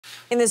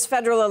In this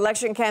federal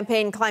election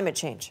campaign, climate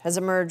change has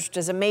emerged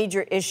as a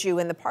major issue,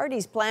 and the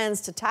party's plans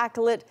to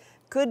tackle it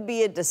could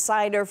be a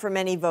decider for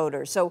many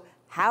voters. So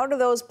how do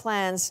those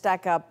plans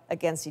stack up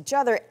against each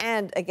other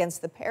and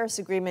against the Paris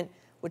Agreement,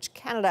 which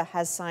Canada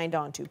has signed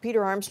on to?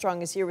 Peter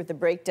Armstrong is here with the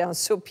breakdown.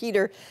 So,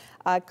 Peter,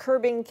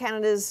 curbing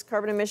Canada's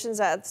carbon emissions,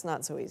 that's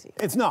not so easy.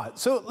 It's not.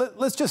 So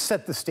let's just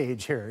set the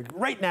stage here.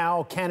 Right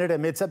now, Canada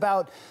emits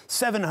about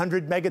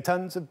 700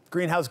 megatons of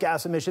greenhouse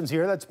gas emissions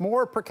here. That's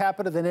more per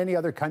capita than any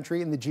other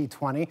country in the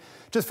G20.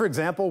 Just for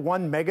example,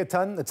 1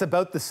 megaton, that's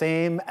about the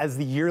same as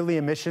the yearly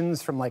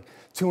emissions from like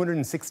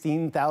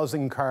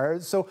 216,000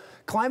 cars. So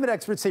climate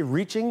experts say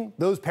reaching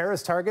those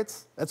Paris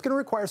targets, that's going to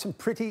require some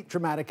pretty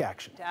dramatic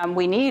action.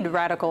 We need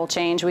radical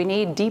change. We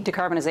need deep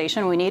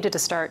decarbonization. We need it to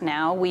start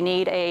now. We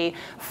need a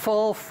full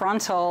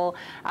frontal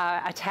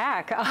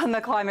attack on the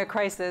climate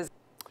crisis.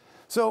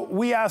 So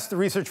we asked the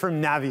research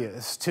firm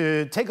Navius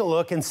to take a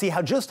look and see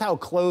how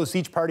close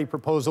each party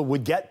proposal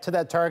would get to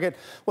that target,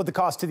 what the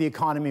cost to the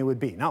economy would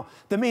be. Now,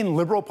 the main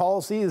Liberal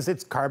policy is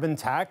its carbon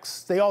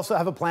tax. They also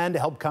have a plan to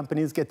help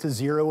companies get to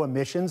zero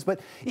emissions,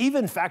 but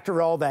even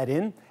factor all that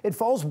in, it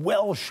falls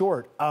well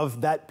short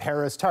of that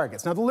Paris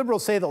targets. Now, the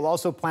Liberals say they'll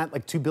also plant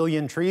like 2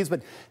 billion trees,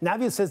 but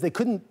Navius says they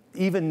couldn't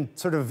even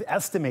sort of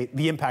estimate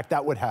the impact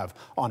that would have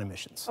on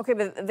emissions. Okay,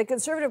 but the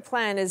Conservative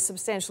plan is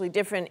substantially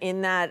different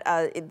in that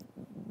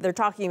they're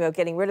talking about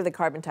getting rid of the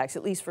carbon tax,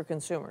 at least for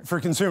consumers.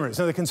 For consumers.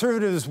 Now, the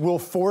Conservatives will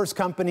force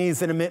companies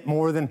that emit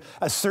more than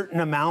a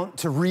certain amount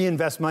to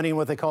reinvest money in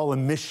what they call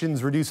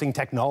emissions-reducing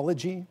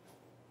technology.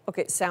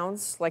 Okay,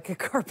 sounds like a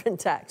carbon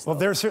tax. Well,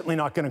 they're certainly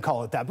not going to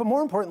call it that. But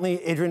more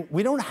importantly, Adrian,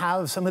 we don't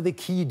have some of the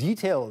key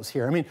details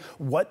here. I mean,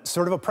 what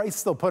sort of a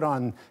price they'll put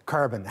on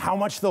carbon, how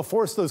much they'll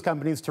force those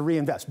companies to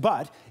reinvest.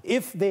 But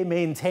if they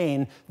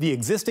maintain the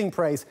existing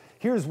price,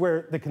 here's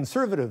where the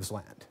Conservatives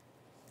land.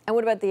 And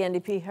what about the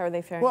NDP? How are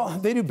they faring? Well,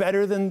 they do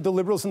better than the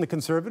Liberals and the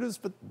Conservatives,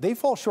 but they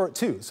fall short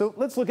too. So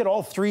let's look at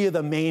all three of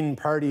the main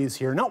parties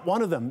here. Not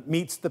one of them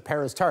meets the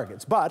Paris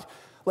targets, but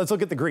let's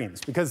look at the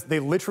Greens, because they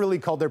literally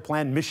called their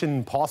plan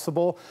Mission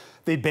Possible.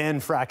 They'd ban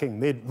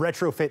fracking. They'd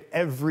retrofit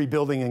every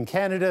building in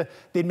Canada.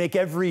 They'd make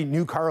every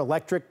new car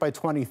electric by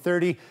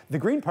 2030. The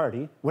Green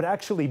Party would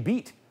actually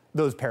beat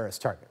those Paris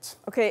targets.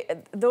 Okay,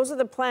 those are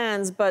the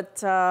plans,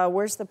 but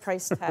where's the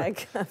price tag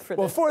for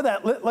Well, this? for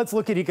that, let's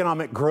look at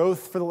economic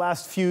growth for the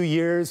last few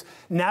years.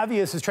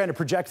 Navius is trying to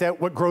project out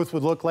what growth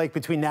would look like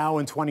between now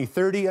and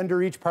 2030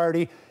 under each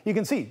party. You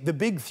can see the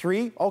big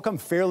three all come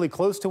fairly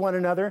close to one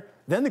another.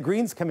 Then the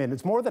Greens come in.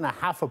 It's more than a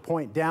half a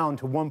point down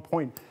to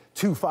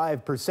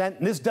 1.25%.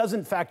 And this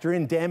doesn't factor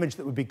in damage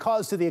that would be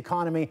caused to the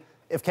economy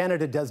if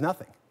Canada does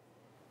nothing.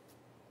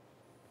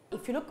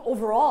 If you look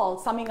overall,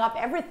 summing up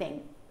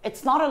everything,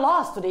 it's not a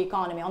loss to the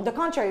economy. On the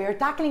contrary, you're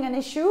tackling an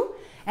issue,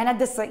 and at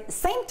the same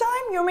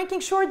time, you're making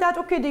sure that,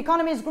 okay, the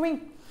economy is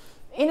growing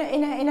in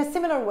a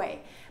similar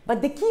way.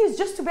 But the key is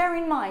just to bear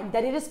in mind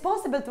that it is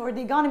possible for the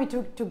economy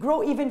to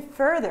grow even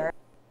further.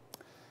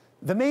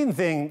 The main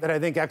thing that I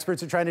think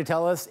experts are trying to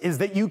tell us is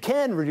that you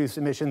can reduce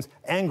emissions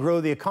and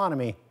grow the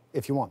economy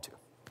if you want to.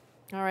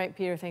 All right,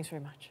 Peter, thanks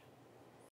very much.